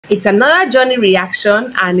It's another Johnny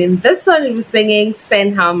reaction, and in this one we'll be singing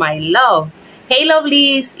Send Her My Love. Hey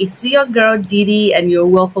lovelies, it's still your girl Didi and you're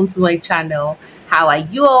welcome to my channel. How are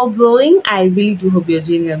you all doing? I really do hope you're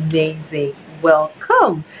doing amazing.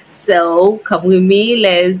 Welcome. So come with me,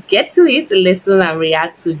 let's get to it, listen and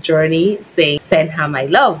react to Johnny saying Send Her My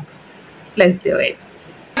Love. Let's do it.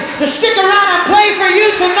 To stick around and play for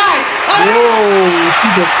you tonight. Whoa,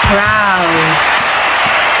 see the crowd.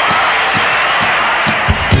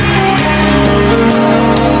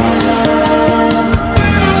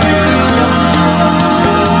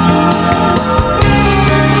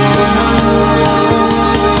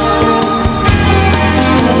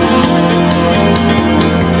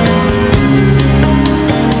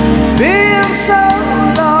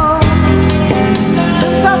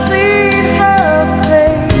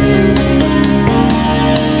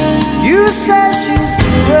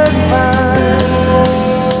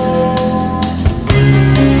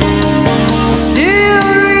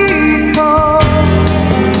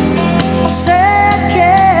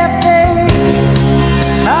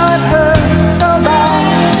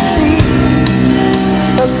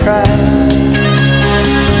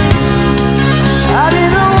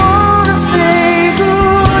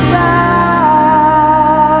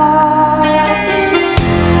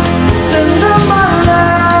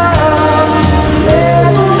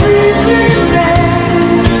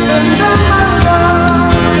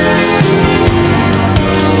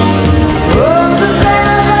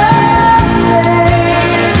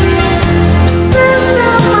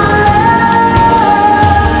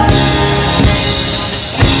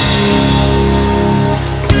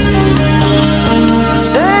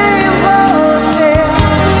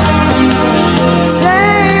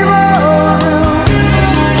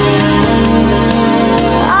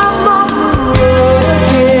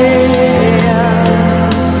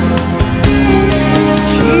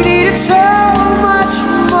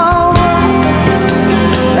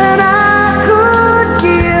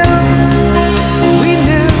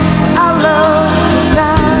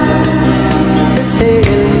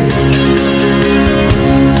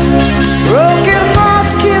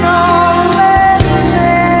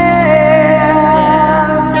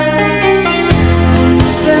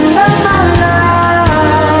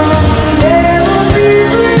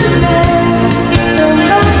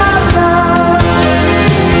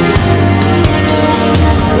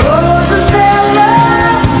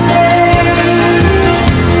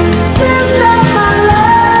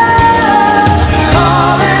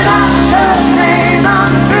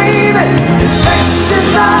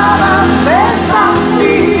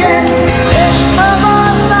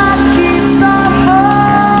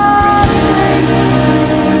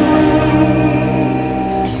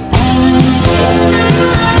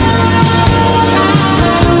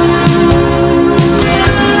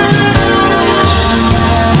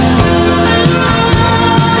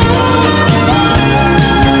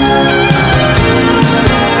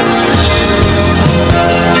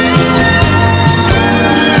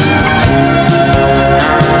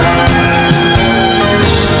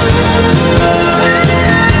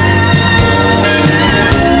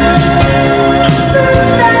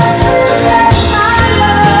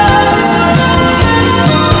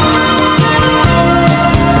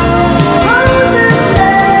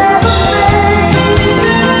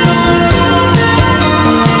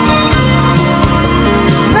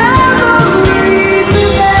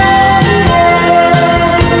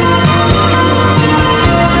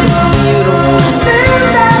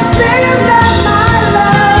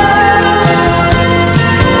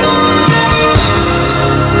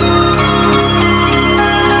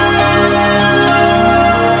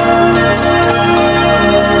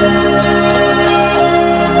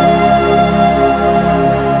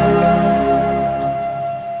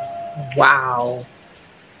 Wow.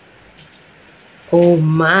 Oh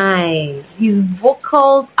my, his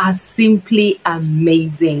vocals are simply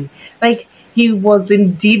amazing. Like, he was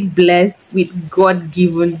indeed blessed with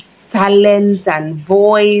God-given talent and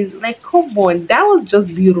voice. Like, come on, that was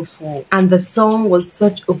just beautiful. And the song was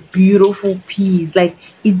such a beautiful piece. Like,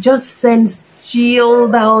 it just sends chill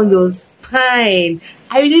down your spine.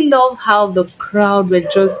 I really love how the crowd were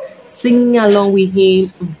just singing along with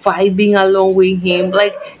him, vibing along with him.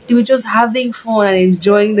 Like, they were just having fun and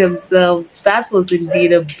enjoying themselves. That was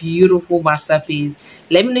indeed a beautiful masterpiece.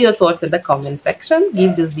 Let me know your thoughts in the comment section.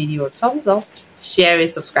 Give this video a thumbs up, share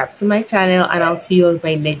it, subscribe to my channel, and I'll see you in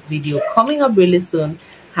my next video coming up really soon.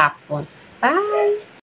 Have fun. Bye.